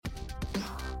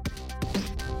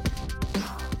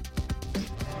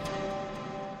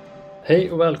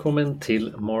Hej och välkommen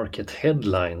till Market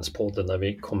Headlines, podden där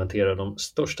vi kommenterar de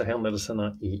största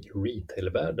händelserna i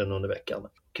retailvärlden under veckan.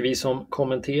 Och vi som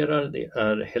kommenterar det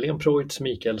är Helene Preutz,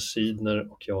 Mikael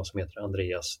Sydner och jag som heter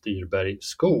Andreas Dyrberg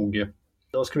Skog.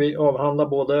 Då ska vi avhandla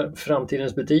både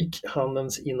framtidens butik,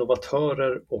 handelns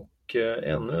innovatörer och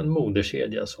ännu en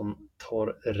modekedja som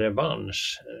tar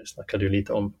revansch. Vi snackade ju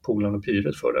lite om Polarn och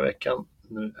Pyret förra veckan.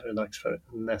 Nu är det dags för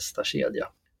nästa kedja.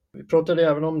 Vi pratade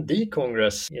även om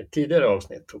D-Congress i ett tidigare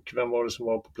avsnitt och vem var det som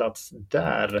var på plats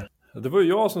där? Det var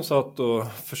jag som satt och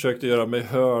försökte göra mig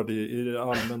hörd i det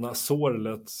allmänna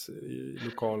sorlet i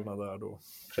lokalerna där då.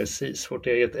 Precis, vårt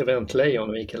eget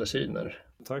eventlejon Mikael Sydner.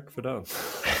 Tack för den.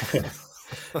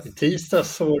 I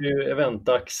tisdags så var det ju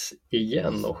eventdags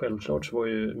igen och självklart så var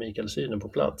ju Mikael Sydner på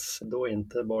plats. Då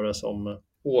inte bara som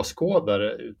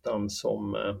åskådare utan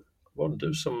som var det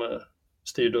du som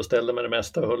styrde och ställde med det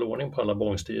mesta och höll ordning på alla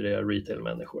bångstyriga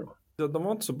retailmänniskor. De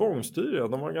var inte så bångstyriga,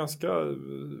 de var ganska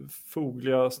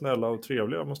fogliga, snälla och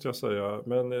trevliga måste jag säga.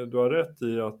 Men du har rätt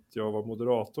i att jag var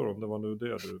moderator om det var nu det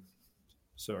du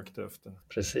sökte efter.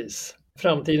 Precis.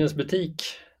 Framtidens butik.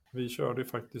 Vi körde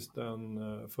faktiskt den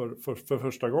för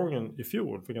första gången i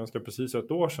fjol, för ganska precis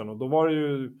ett år sedan. Och då var det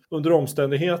ju, under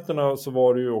omständigheterna så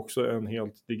var det ju också en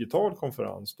helt digital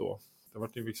konferens då. Det var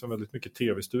ju liksom väldigt mycket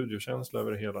tv-studiokänsla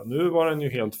över det hela. Nu var den ju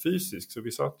helt fysisk, så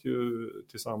vi satt ju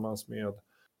tillsammans med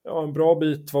en bra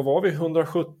bit, vad var vi?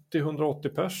 170-180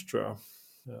 pers tror jag.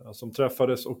 Som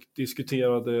träffades och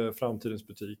diskuterade framtidens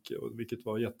butik, vilket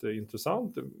var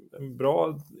jätteintressant. En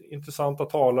bra, intressanta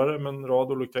talare med en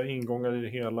rad olika ingångar i det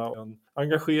hela. En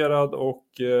engagerad och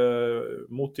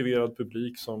motiverad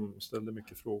publik som ställde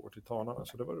mycket frågor till talarna,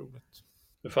 så det var roligt.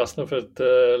 Du fastnade för ett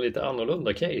lite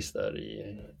annorlunda case där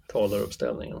i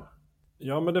talaruppställningen.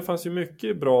 Ja, men det fanns ju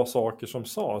mycket bra saker som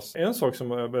sades. En sak som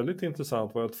var väldigt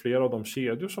intressant var att flera av de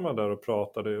kedjor som var där och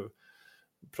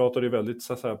pratade väldigt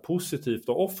så att säga, positivt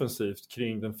och offensivt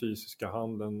kring den fysiska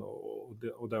handeln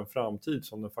och den framtid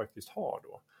som den faktiskt har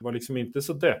då. Det var liksom inte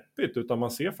så deppigt, utan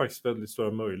man ser faktiskt väldigt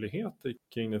stora möjligheter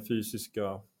kring den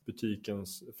fysiska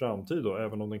butikens framtid då,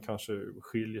 även om den kanske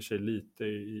skiljer sig lite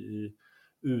i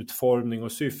utformning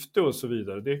och syfte och så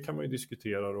vidare. Det kan man ju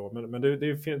diskutera då. Men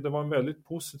det var en väldigt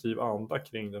positiv anda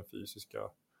kring den fysiska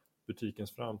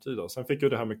butikens framtid då. Sen fick ju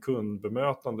det här med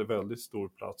kundbemötande väldigt stor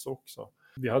plats också.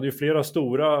 Vi hade ju flera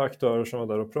stora aktörer som var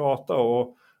där och pratade,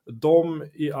 och de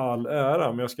i all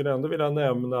ära, men jag skulle ändå vilja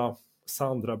nämna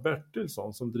Sandra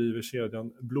Bertilsson som driver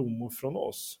kedjan Blommor från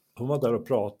oss. Hon var där och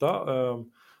pratade.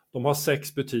 De har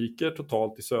 6 butiker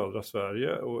totalt i södra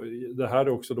Sverige, och det här är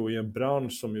också då i en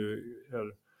bransch som ju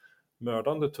är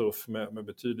mördande tuff med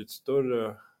betydligt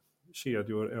större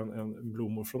kedjor än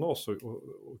Blommor från oss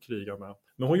och kriga med.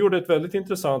 Men hon gjorde ett väldigt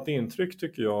intressant intryck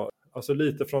tycker jag. Alltså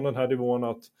lite från den här nivån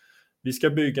att vi ska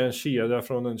bygga en kedja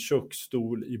från en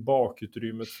köksstol i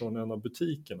bakutrymmet från en av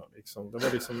butikerna. Liksom. Det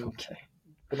var liksom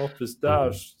på något vis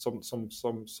där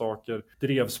som saker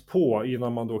drevs på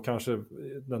innan man då kanske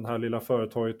den här lilla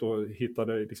företaget då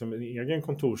hittade liksom en egen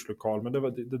kontorslokal. Men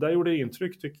det där gjorde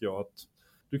intryck tycker jag, att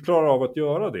du klarar av att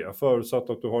göra det förutsatt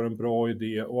att du har en bra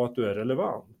idé och att du är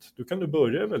relevant. Du kan du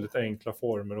börja i väldigt enkla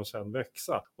former och sen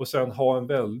växa. Och sen ha en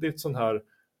väldigt sån här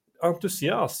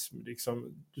entusiasm.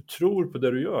 Liksom. Du tror på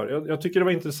det du gör. Jag tycker det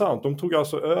var intressant. De tog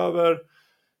alltså över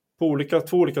på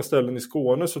två olika ställen i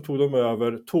Skåne, så tog de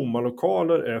över tomma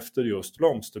lokaler efter just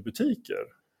blomsterbutiker.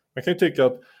 Man kan ju tycka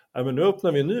att men nu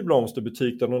öppnar vi en ny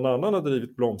blomsterbutik där någon annan har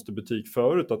drivit blomsterbutik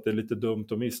förut, att det är lite dumt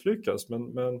att misslyckas.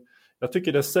 Men jag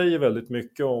tycker det säger väldigt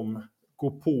mycket om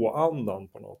gå på andan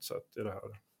på något sätt i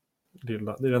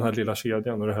den här lilla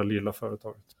kedjan och det här lilla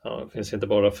företaget. Ja, det finns inte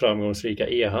bara framgångsrika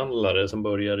e-handlare som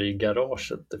börjar i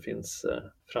garaget. Det finns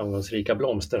framgångsrika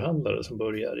blomsterhandlare som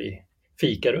börjar i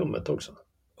fikarummet också.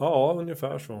 Ja,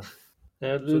 ungefär så.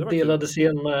 Du delade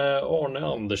scen med Arne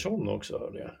Andersson också,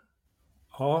 hörde jag.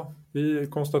 Ja, vi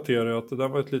konstaterar att det där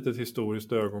var ett litet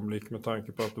historiskt ögonblick med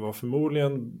tanke på att det var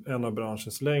förmodligen en av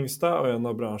branschens längsta och en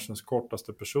av branschens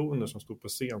kortaste personer som stod på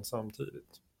scen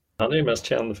samtidigt. Han är ju mest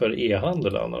känd för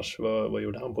e-handel annars. Vad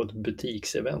gjorde han på ett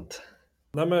butiksevent?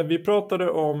 Nej,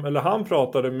 men han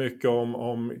pratade mycket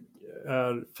om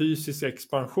är fysisk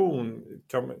expansion,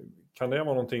 kan det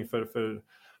vara någonting för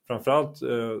framförallt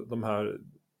de här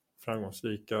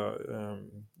framgångsrika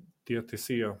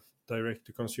DTC,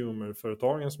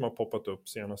 direct-to-consumer-företagen som har poppat upp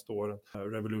senaste åren.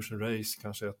 Revolution Race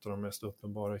kanske är ett av de mest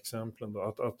uppenbara exemplen då.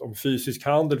 Att om fysisk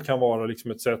handel kan vara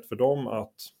liksom ett sätt för dem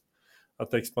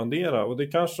att expandera, och det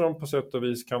kanske de på sätt och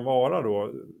vis kan vara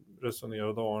då,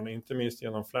 resonerade Arne, inte minst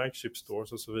genom flagship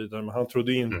stores och så vidare, men han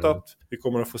trodde inte att vi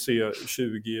kommer att få se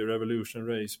 20 Revolution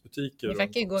Race-butiker. Det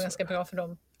verkar ju gå ganska bra för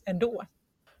dem ändå.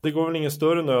 Det går väl ingen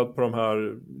större nöd på de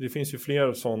här. Det finns ju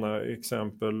fler sådana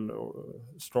exempel.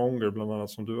 Stronger bland annat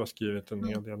som du har skrivit en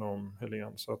hel del om,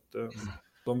 Helene. Så att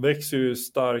de växer ju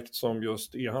starkt som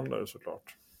just e-handlare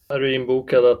såklart. Är du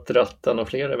inbokad att ratta några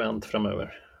fler event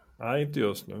framöver? Nej, inte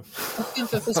just nu.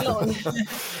 Inte förslag.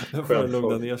 Jag får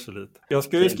lugna ner sig lite. Jag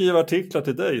ska ju skriva artiklar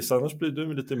till dig, så annars blir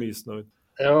du lite missnöjd.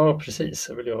 Ja, precis.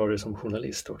 Jag vill ju ha det som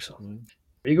journalist också.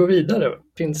 Vi går vidare.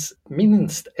 Det finns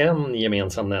minst en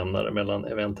gemensam nämnare mellan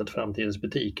eventet Framtidens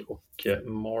butik och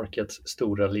Markets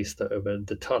stora lista över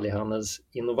detaljhandelns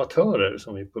innovatörer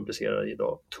som vi publicerar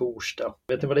idag, torsdag.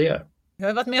 Vet ni vad det är? Jag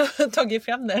har varit med och tagit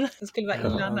fram den. Det skulle vara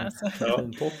illa annars.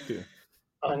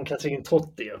 Ann-Katrin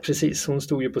Totti, precis. Hon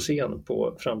stod ju på scen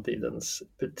på Framtidens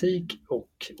butik och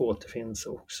återfinns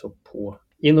också på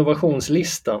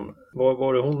innovationslistan. Vad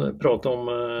var det hon pratade om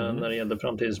när det gällde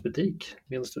Framtidens butik?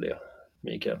 Minns du det,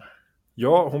 Mikael?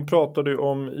 Ja, hon pratade ju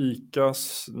om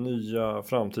ICAs nya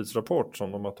framtidsrapport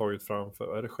som de har tagit fram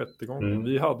för, är det 6:e gången?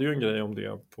 Vi hade ju en grej om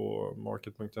det på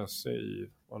market.se i,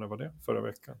 vad var det? Förra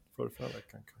veckan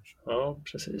kanske. Ja,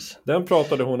 precis. Den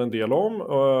pratade hon en del om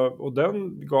och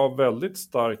den gav väldigt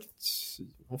starkt,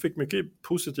 hon fick mycket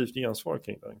positivt gensvar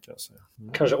kring den, kan jag säga.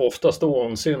 Kanske oftast då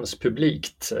hon syns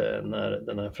publikt när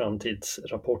den här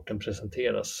framtidsrapporten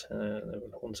presenteras. Det är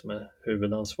väl hon som är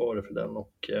huvudansvarig för den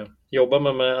och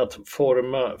jobbar med att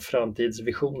forma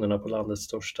framtidsvisionerna på landets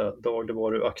största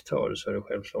dagligvaruaktör, så är det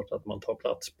självklart att man tar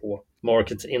plats på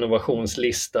Markets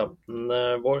innovationslista.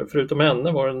 Förutom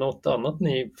henne, var det något annat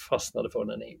ni fastnade för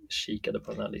när ni kikade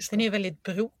på den här listan? Den är ju väldigt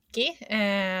brokig.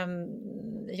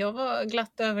 Jag var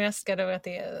glatt överraskad över att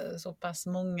det är så pass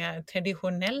många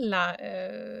traditionella,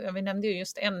 vi nämnde ju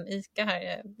just en ICA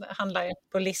här, handlare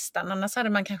på listan. Annars hade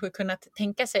man kanske kunnat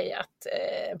tänka sig att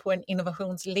på en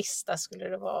innovationslista skulle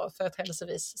det vara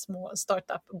företrädesvis små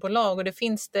startupbolag, och det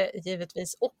finns det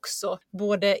givetvis också,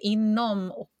 både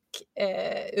inom och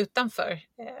utanför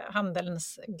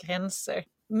handelns gränser.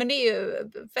 Men det är ju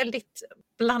väldigt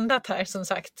blandat här, som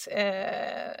sagt.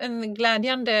 En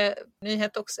glädjande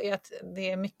nyhet också är att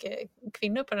det är mycket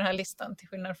kvinnor på den här listan, till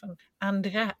skillnad från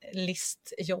andra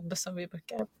listjobb som vi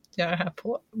brukar göra här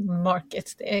på Market.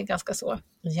 Det är ganska så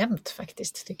jämnt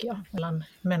faktiskt, tycker jag, mellan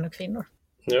män och kvinnor.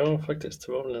 Ja, faktiskt.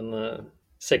 Det var väl en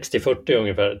 60-40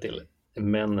 ungefär till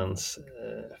männens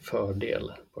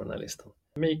fördel på den här listan.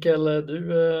 Mikael,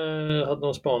 du hade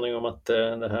någon spaning om att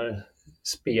det här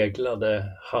speglade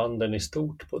handeln i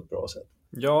stort på ett bra sätt.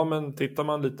 Ja, men tittar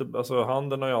man lite, alltså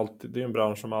handeln har ju alltid, det är en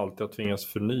bransch som alltid har tvingats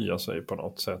förnya sig på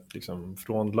något sätt, liksom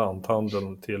från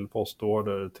lanthandel till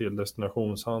postorder, till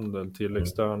destinationshandel, till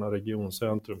externa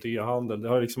regioncentrum, till e-handel. Det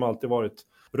har liksom alltid varit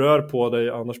rör på dig,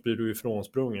 annars blir du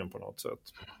ifrånsprungen på något sätt.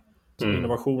 Så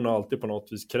innovation har alltid på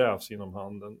något vis krävs inom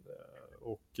handeln.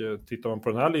 Och tittar man på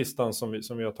den här listan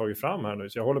som vi har tagit fram här nu,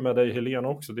 så jag håller med dig, Helene,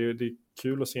 också. Det är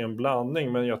kul att se en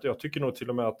blandning, men jag tycker nog till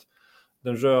och med att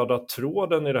den röda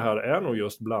tråden i det här är nog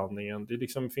just blandningen. Det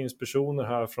liksom finns personer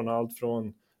här från allt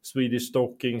från Swedish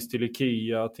Stockings till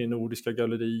Ikea, till Nordiska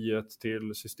Galleriet,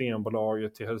 till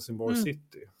Systembolaget, till Helsingborg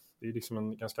City. Det är liksom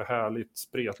en ganska härligt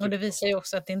spretigt. Och det visar ju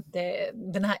också att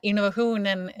den här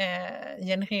innovationen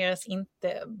genereras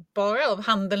inte bara av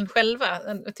handeln själva.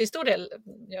 Till stor del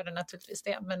gör det naturligtvis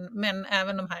det. Men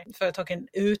även de här företagen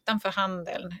utanför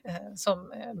handeln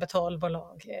som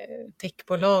betalbolag,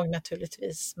 techbolag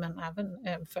naturligtvis. Men även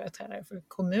företrädare för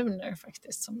kommuner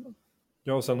faktiskt.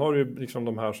 Ja, och sen har du liksom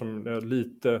de här som är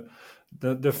lite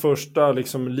den första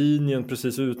liksom linjen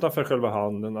precis utanför själva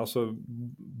handeln, alltså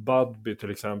Budbee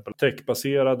till exempel.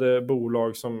 Techbaserade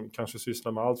bolag som kanske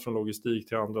sysslar med allt från logistik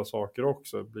till andra saker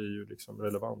också blir ju liksom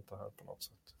relevanta här på något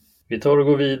sätt. Vi tar och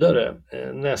går vidare.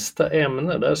 Nästa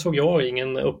ämne, där såg jag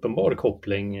ingen uppenbar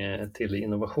koppling till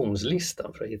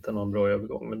innovationslistan för att hitta någon bra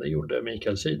övergång, men det gjorde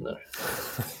Mikael Sydner.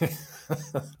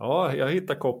 Ja, jag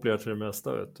hittar kopplingar till det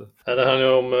mesta, vet du. Det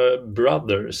handlar om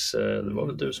Brothers. Det var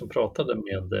väl du som pratade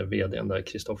med vdn där,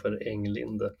 Kristoffer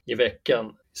Englinde, i veckan.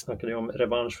 Vi snackade om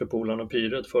revansch för Polarn och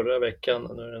Pyret förra veckan.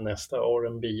 Nu är det nästa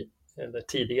R&B, eller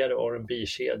tidigare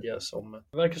R&B-kedja som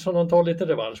verkar som de tar lite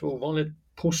revansch. Ovanligt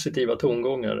positiva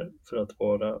tongångar för att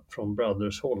vara från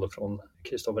Brothers håll och från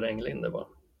Kristoffer Englinde, va,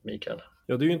 Mikael?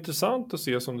 Ja, det är ju intressant att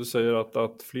se, som du säger,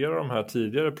 att flera av de här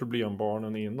tidigare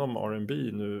problembarnen inom R&B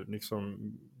nu liksom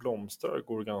blomstrar,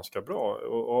 går ganska bra.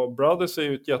 Och Brothers är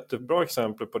ju ett jättebra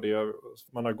exempel på det.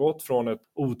 Man har gått från ett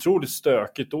otroligt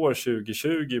stökigt år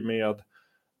 2020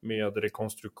 med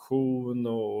rekonstruktion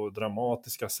och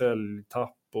dramatiska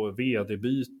säljtapp och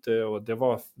vd-byte, och det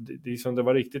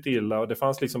var riktigt illa, och det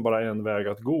fanns liksom bara en väg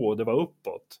att gå, och det var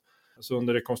uppåt. Så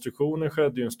under rekonstruktionen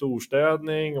skedde ju en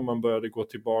storstädning och man började gå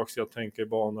tillbaka till att tänka i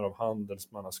banor av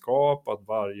handelsmannaskap, att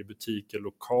varje butik är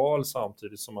lokal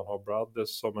samtidigt som man har Brothers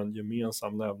som en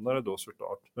gemensam nämnare då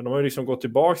såklart. Men de har ju liksom gått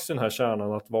tillbaka till den här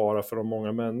kärnan att vara för de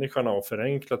många människorna och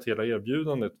förenklat hela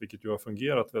erbjudandet, vilket ju har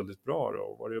fungerat väldigt bra då,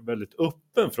 och varit väldigt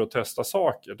öppen för att testa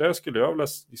saker. Där skulle jag vilja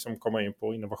liksom komma in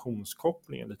på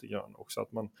innovationskopplingen lite grann också,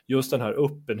 att man just den här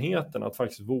öppenheten att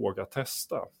faktiskt våga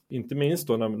testa. Inte minst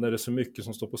då när det är så mycket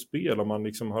som står på spel och man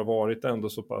liksom har varit ändå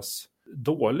så pass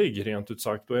dålig rent ut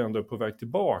sagt och ändå är på väg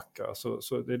tillbaka.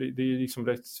 Så det är liksom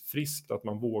rätt friskt att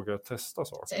man vågar testa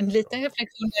saker. En liten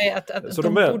reflektion är att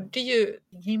de borde ju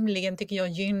rimligen, tycker jag,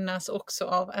 gynnas också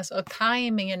av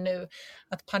tajmingen nu,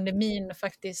 att pandemin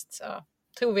faktiskt,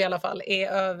 tror vi i alla fall,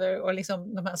 är över, och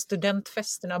liksom de här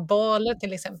studentfesterna, baler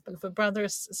till exempel, för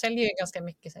Brothers säljer ju ganska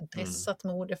mycket dressat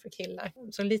mode för killar.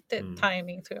 Så lite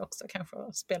timing tror jag också kanske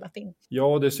har spelat in.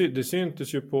 Ja, det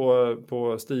syntes ju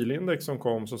på stilindex som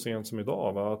kom så sent som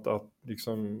idag, va? Att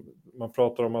liksom, man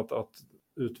pratar om att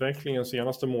utvecklingen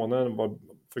senaste månaden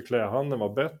för klädhandeln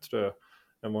var bättre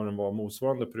än vad den var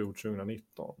motsvarande period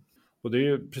 2019. Och det är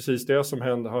ju precis det som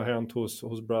har hänt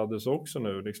hos Brothers också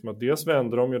nu. Liksom att dels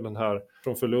vänder de ju den här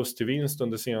från förlust till vinst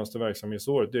under senaste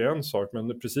verksamhetsåret. Det är en sak,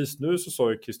 men precis nu så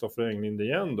sa ju Kristoffer Englind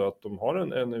igen då att de har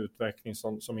en utveckling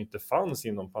som inte fanns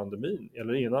inom pandemin,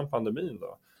 eller innan pandemin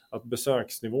då. Att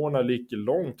besöksnivåerna ligger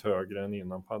långt högre än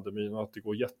innan pandemin och att det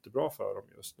går jättebra för dem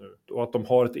just nu. Och att de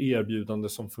har ett erbjudande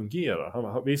som fungerar.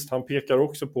 Han pekar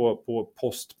också på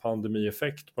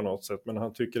postpandemieffekt på något sätt, men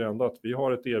han tycker ändå att vi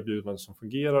har ett erbjudande som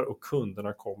fungerar och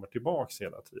kunderna kommer tillbaka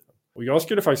hela tiden. Och jag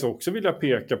skulle faktiskt också vilja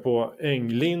peka på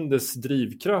Englindes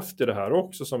drivkraft i det här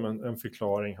också som en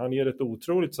förklaring. Han ger ett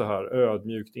otroligt så här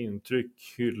ödmjukt intryck,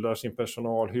 hyllar sin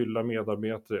personal, hyllar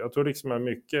medarbetare. Jag tror liksom är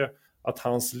mycket att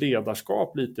hans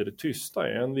ledarskap lite i det tysta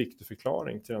är en viktig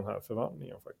förklaring till den här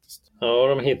förvandlingen faktiskt. Ja,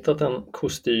 de har hittat en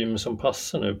kostym som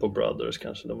passar nu på Brothers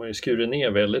kanske. De har ju skurit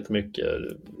ner väldigt mycket.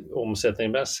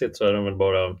 Omsättningsmässigt så är de väl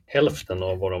bara hälften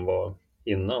av vad de var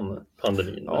innan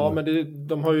pandemin. Ja, men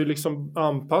de har ju liksom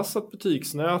anpassat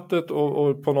butiksnätet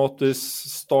och på något vis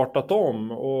startat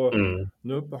om. Och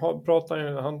nu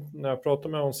när jag pratade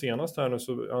med honom senast här nu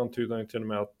så antydde han till och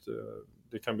med att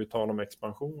det kan bli tal om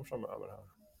expansion framöver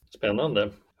här. Spännande.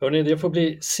 Hörrni, det får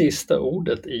bli sista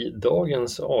ordet i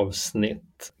dagens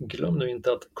avsnitt. Glöm nu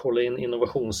inte att kolla in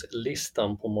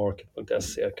innovationslistan på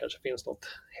market.se. Kanske finns något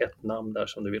hett namn där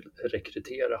som du vill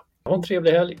rekrytera. Ha en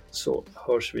trevlig helg så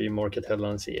hörs vi i Market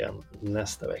Headlines igen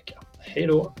nästa vecka. Hej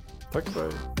då! Tack för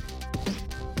det.